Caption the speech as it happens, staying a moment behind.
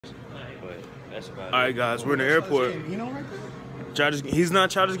but that's about it. All right, guys, we're in the airport. You know right there? Childish, he's not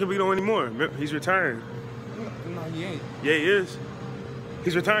Childish Gambino anymore. He's retiring. No, he ain't. Yeah, he is.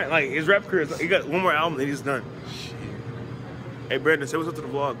 He's retiring. Like, his rap career, he got one more album and he's done. Shit. Hey, Brandon, say what's up to the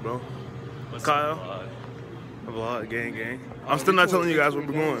vlog, bro. What's Kyle? up, The vlog, gang. I'm still not telling you guys where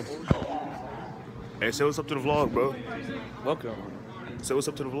we're going. Hey, say what's up to the vlog, bro. Welcome. Say what's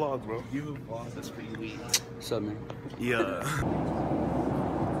up to the vlog, bro. You have a vlog that's pretty sweet. What's up, man? Yeah.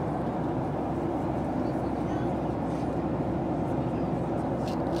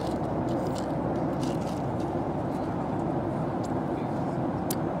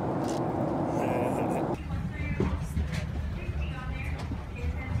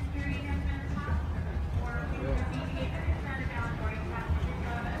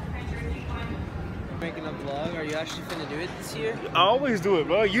 Making a vlog? Are you actually finna do it this year? I always do it,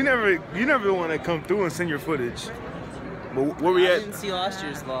 bro. You never want to come through and send your footage. But where we I at? didn't see last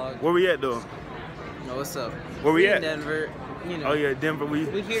year's vlog. Where we at, though? No, what's up? Where we in at? Denver. You know. Oh yeah, Denver.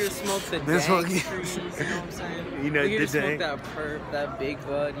 We're here to smoke the This dank one- trees, you know what I'm saying? You know, we're here the to smoke dank. that perp, that big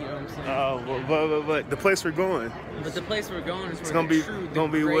bud, you know what I'm saying? Oh, but the place we're going. But the place we're going is where gonna the be- true,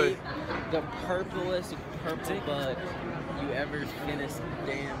 gonna be great, the purplest purple bud you ever finished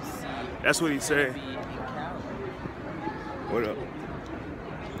damn see. That's what he said. Be in Cali. What up?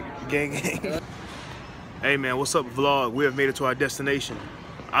 Gang. Hey man, what's up, vlog? We have made it to our destination.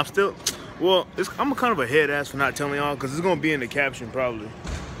 I'm kind of a head ass for not telling y'all because it's gonna be in the caption probably.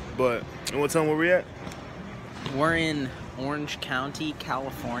 But you wanna tell them where we at? We're in Orange County,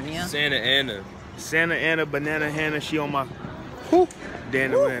 California. Santa Ana. Santa Ana, Banana Hannah. She on my whoo,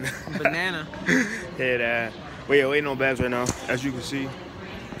 Dana man. Banana. Head ass. But yeah, waiting on bags right now. As you can see,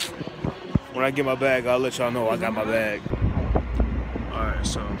 when I get my bag, I'll let y'all know I got my bag. All right,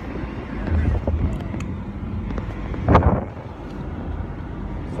 so.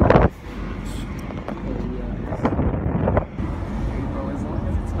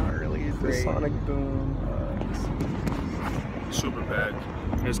 The Sonic Boom. Super pack.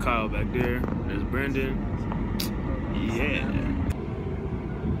 There's Kyle back there. There's Brendan. Yeah.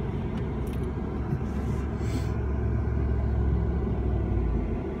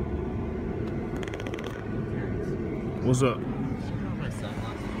 What's up?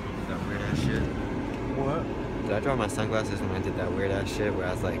 That weird ass shit. What? Did I draw my sunglasses when I did that weird ass shit where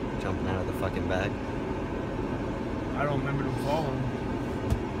I was like jumping out of the fucking bag? I don't remember them falling.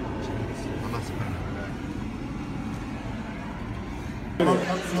 I'm not surprised.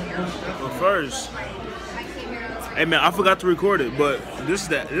 But first, hey man, I forgot to record it, but this is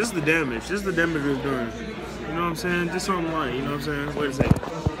the damage. This is the damage we're doing. You know what I'm saying? Just on line, you know what I'm saying? Wait a second.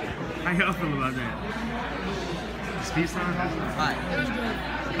 How y'all feel about that? Speed sign? Hi.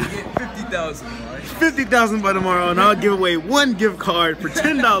 You get 50,000, right? 50,000 by tomorrow, and I'll give away one gift card for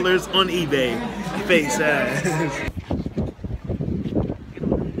 $10 on eBay. Face ass.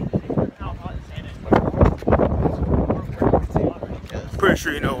 Pretty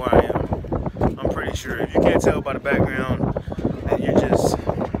sure you know who I am. I'm pretty sure. If you can't tell by the background, then you're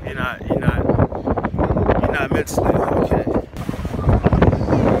not mentally okay.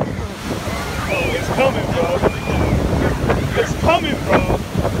 Oh, it's coming, bro. It's coming, bro.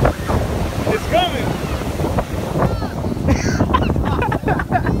 It's coming.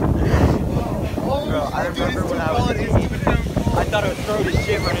 Bro, I remember when I was 18, I thought I would throw the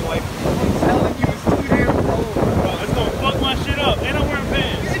shit running away from me. I'm telling you, it's too damn cold. Bro, it's gonna fuck my shit up. And I'm wearing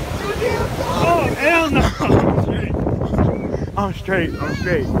pants. It's too damn cold. Oh, hell no. I'm straight.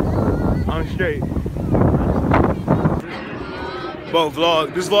 Bro,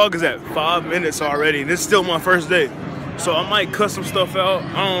 this vlog is at 5 minutes already, and this is still my first day. So I might cut some stuff out.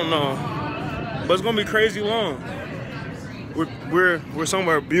 I don't know. But it's gonna be crazy long. We're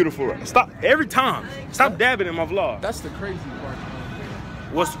somewhere beautiful. Stop every time. Stop dabbing in my vlog. That's the crazy part.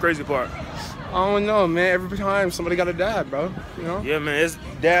 What's the crazy part? I don't know, man. Every time somebody got a dab, bro. You know? Yeah, man, it's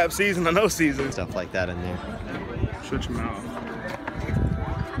dab season or no season. Stuff like that in there. Shut your mouth.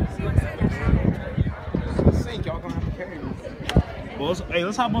 Sink, y'all gonna have to carry me. Well, hey,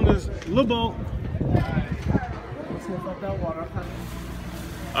 let's hop on this little boat. Let's sniff up that water.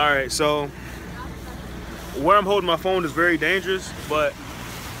 All right, so where I'm holding my phone is very dangerous, but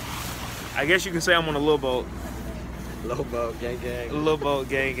I guess you can say I'm on a little boat. Low boat, gang gang. A little boat,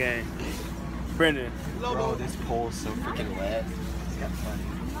 gang gang. Brendan. Bro, this pole's so freaking wet. It's got funny.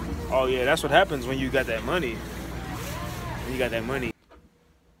 Oh yeah, that's what happens when you got that money. When you got that money.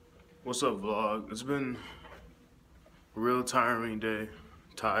 What's up, vlog? It's been a real tiring day.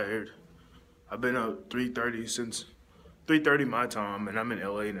 Tired. I've been up 3:30 since 3:30 my time, and I'm in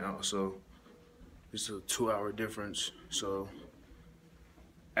LA now, so it's a 2-hour difference. So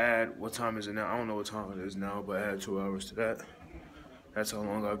add, what time is it now? I don't know what time it is now, but add 2 hours to that. That's how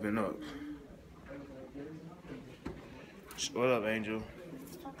long I've been up. What up, Angel?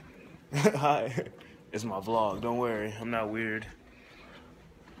 Hi. It's my vlog. Don't worry. I'm not weird.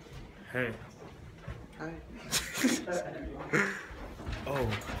 Hey. Hi. Oh.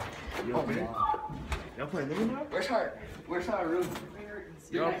 Yo, man. Y'all playing nigga knot? Where's our room?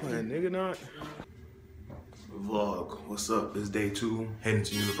 Y'all playing nigga knot? Vlog. What's up? It's day 2. Heading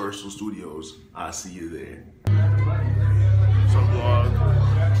to Universal Studios. I'll see you there. So vlog.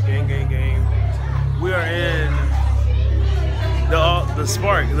 Gang, gang, gang. We are in the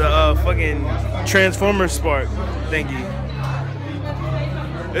Spark, the fucking Transformer Spark thingy.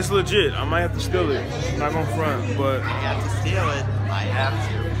 It's legit. I might have to steal it. I'm not gonna front, but I have to steal it. I have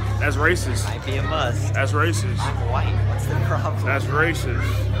to. that's racist. Might be a must. That's racist. I'm white. What's the problem? That's racist.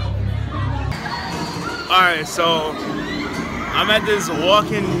 Alright, so I'm at this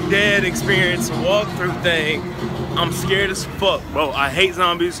Walking Dead experience walkthrough thing. I'm scared as fuck, bro. I hate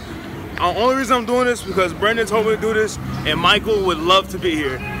zombies. The only reason I'm doing this because Brendan told me to do this and Michael would love to be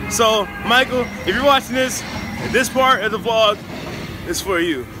here. So, Michael, if you're watching this part of the vlog is for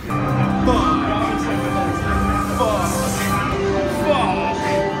you. Fuck.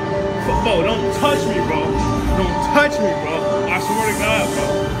 Bro, don't touch me, bro. Don't touch me, bro. I swear to God, bro.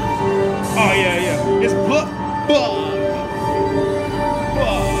 Oh, yeah. It's Fuck.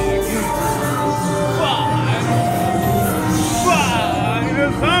 The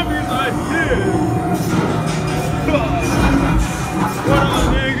zombies are here. What up,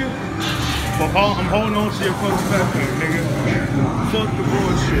 nigga? I'm holding on to your fucking backpack, nigga. Fuck the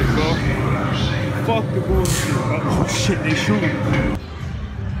bullshit, bro. Fuck the bullshit, bro. Oh shit, they shooting.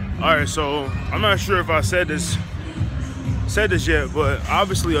 Alright, so I'm not sure if I said this yet, but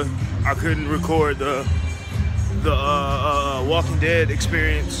obviously I couldn't record the Walking Dead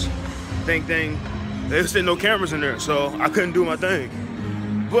experience thing. There's still no cameras in there, so I couldn't do my thing.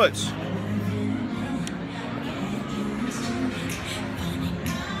 But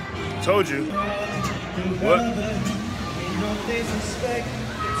told you. What?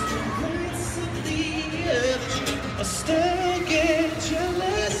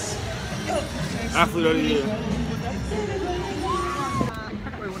 Athlete of the year.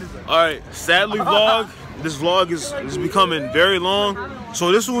 Alright, sadly vlog. This vlog is becoming very long.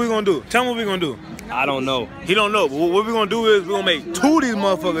 So this is what we're gonna do. Tell me what we're gonna do. I don't know. He don't know, but what we're gonna do is we're gonna make 2 of these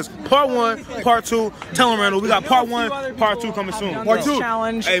motherfuckers. Part 1, part 2. Tell him, Randall, we got part 1, part 2 coming soon. Part 2.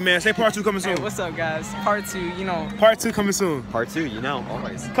 Challenge. Hey man, say part 2 coming soon. Hey, what's up, guys? Part 2, you know. Part 2 coming soon. Part 2, you know,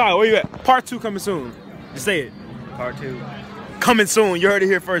 always. Kyle, where you at? Part 2 coming soon. Just say it. Part 2. Coming soon. You heard it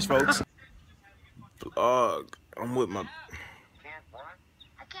here first, folks. Vlog. I'm with my. I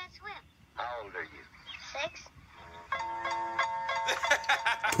can't swim. How old are you? 6.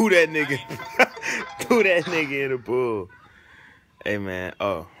 Threw that nigga. Threw that nigga in the pool. Hey man,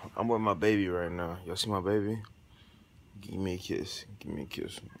 I'm with my baby right now. Y'all see my baby? Give me a kiss. Give me a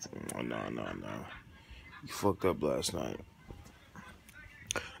kiss. Oh, no. You fucked up last night.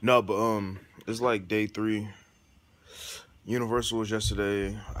 No, but it's like day 3. Universal was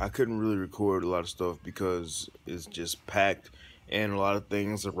yesterday. I couldn't really record a lot of stuff because it's just packed, and a lot of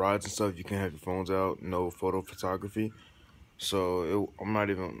things, the rides and stuff, you can't have your phones out. No photo photography. So I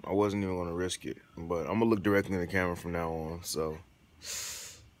wasn't even gonna risk it. But I'm gonna look directly in the camera from now on. So,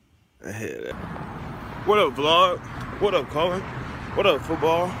 what up, vlog? What up, Colin? What up,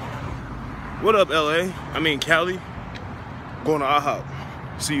 football? What up, LA? I mean, Cali. Going to IHOP.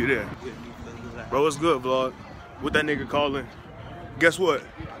 See you there. Bro, what's good, vlog? What that nigga calling? Guess what?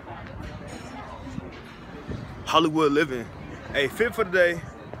 Hollywood living. Hey, fit for the day.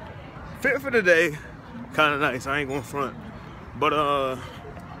 Fit for the day. Kind of nice. I ain't going front. But I'm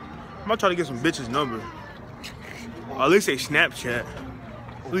gonna try to get some bitch's number. Or at least a Snapchat.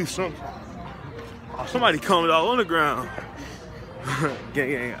 At least something. Somebody coming all on the ground.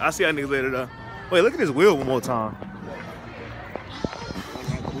 Gang. I'll see y'all niggas later though. Wait, look at this wheel one more time.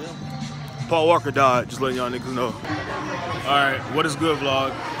 Paul Walker died, just letting y'all niggas know. Alright, what is good,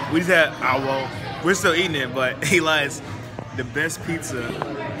 vlog? We just had, well, we're still eating it, but Eli's the best pizza.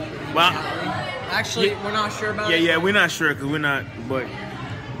 Well, Actually, we're not sure about it. yeah, we're not sure because we're not, but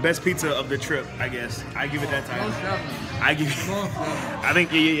best pizza of the trip, I guess. I give it that title. I give I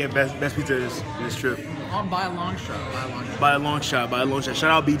think, yeah, best pizza this trip. I'll buy a long shot. By a long shot.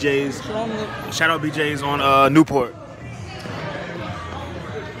 Shout out BJ's. Shout out BJ's on Newport.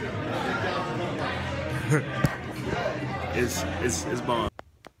 It's bomb.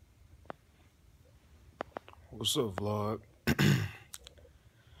 What's up, vlog?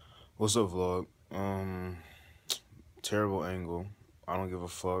 What's up, vlog? Terrible angle. I don't give a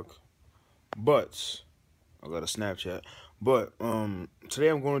fuck. But I got a Snapchat. But today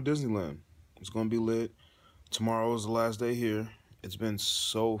I'm going to Disneyland. It's gonna be lit. Tomorrow is the last day here. It's been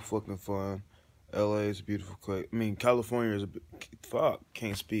so fucking fun. LA is a beautiful place. I mean, California is a fuck.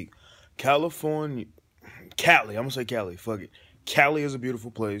 Can't speak. California, Cali. I'm gonna say Cali. Fuck it. Cali is a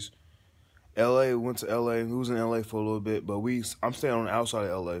beautiful place. LA, went to LA. We was in LA for a little bit, but I'm staying on the outside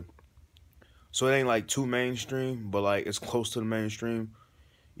of LA. So it ain't like too mainstream, but like it's close to the mainstream.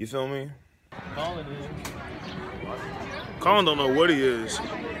 You feel me? Colin don't know what he is.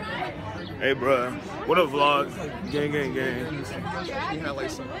 Hey, bruh. What up, vlog? Gang, gang, gang.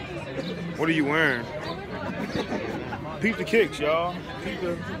 What are you wearing? Peep the kicks, y'all.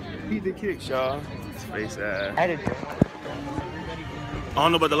 Peep the kicks, y'all. Space ass. I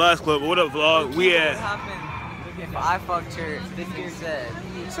don't know about the last clip, but what up, vlog? We at... What happened if I fucked church? This year said.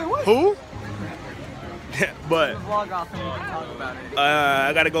 So what? Who? But Vlog off and we can talk about it.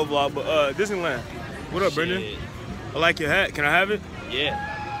 I gotta go vlog, but Disneyland. What up, Brendan? I like your hat. Can I have it? Yeah.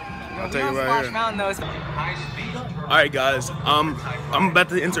 I'll take it right here. Mountain, though. All right, guys. I'm about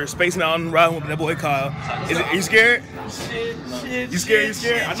to enter Space Mountain riding with that boy Kyle. Are you scared? Shit. You scared? You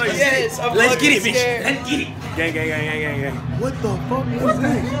scared? I know you scared. Yes, let's get it, bitch. Let's get it. Gang, gang, gang, gang, gang, gang. What the fuck was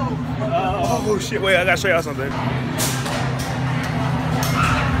that? Oh shit! Wait, I gotta show y'all something.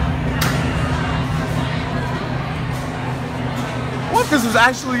 What if this was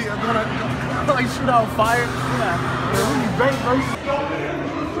actually gonna like shoot out fire?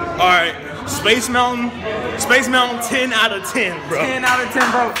 All right, Space Mountain, 10 out of 10, bro. 10 out of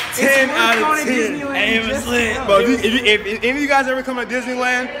 10, bro. 10 out of 10. Hey, it was lit. Bro, if any of you guys ever come to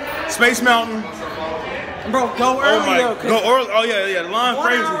Disneyland, Space Mountain, Bro, go early though. go early. Oh yeah, the line 1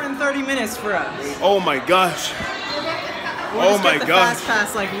 crazy. hour and 30 minutes for us. Oh my gosh. We'll Oh just my get the gosh. fast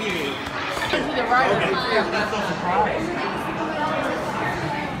pass like we do.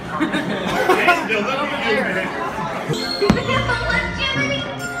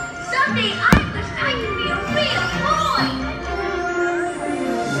 Someday I wish I could be a real boy.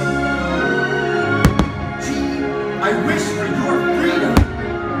 I wish for your freedom.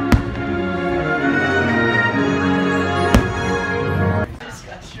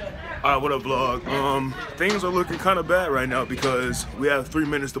 All right, what up, vlog? Things are looking kind of bad right now because we have 3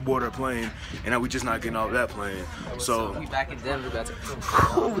 minutes to board our plane, and now we just not getting off that plane. So, We back in Denver. That's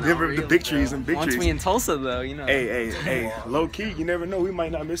Denver, the big trees and big Once trees. we in Tulsa, though, you know. Hey, low key, you never know. We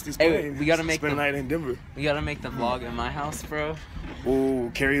might not miss this Hey, plane. we gotta make spend the the- night in Denver. We gotta make the vlog at my house, bro. Ooh,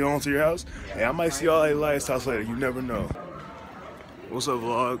 carry it on to your house. Hey, I might see y'all at Elias' house later. You never know. What's up,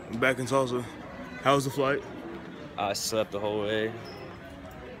 vlog? I'm back in Tulsa. How was the flight? I slept the whole way.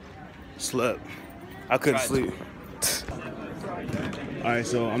 Slept. I couldn't sleep. All right,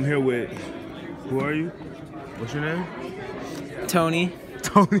 so I'm here with. Who are you? What's your name? Tony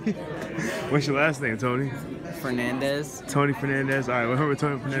Tony. What's your last name, Tony? Fernandez. Tony Fernandez. All right, remember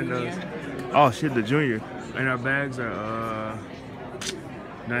Tony Fernandez? Oh shit, the junior. And our bags are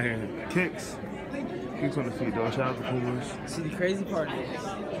not here. Kicks. Kicks on the feet, though. Shout out to Pumas. See, the crazy part is,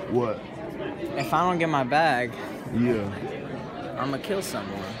 What? if I don't get my bag, Yeah. I'm gonna kill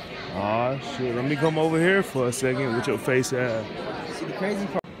someone. Aw, shit. Let me come over here for a second with your face at. See, the crazy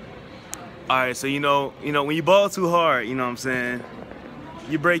part. All right, so you know, when you ball too hard, you know what I'm saying,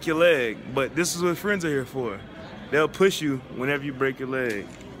 you break your leg. But this is what friends are here for. They'll push you whenever you break your leg.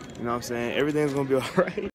 You know what I'm saying? Everything's gonna be all right.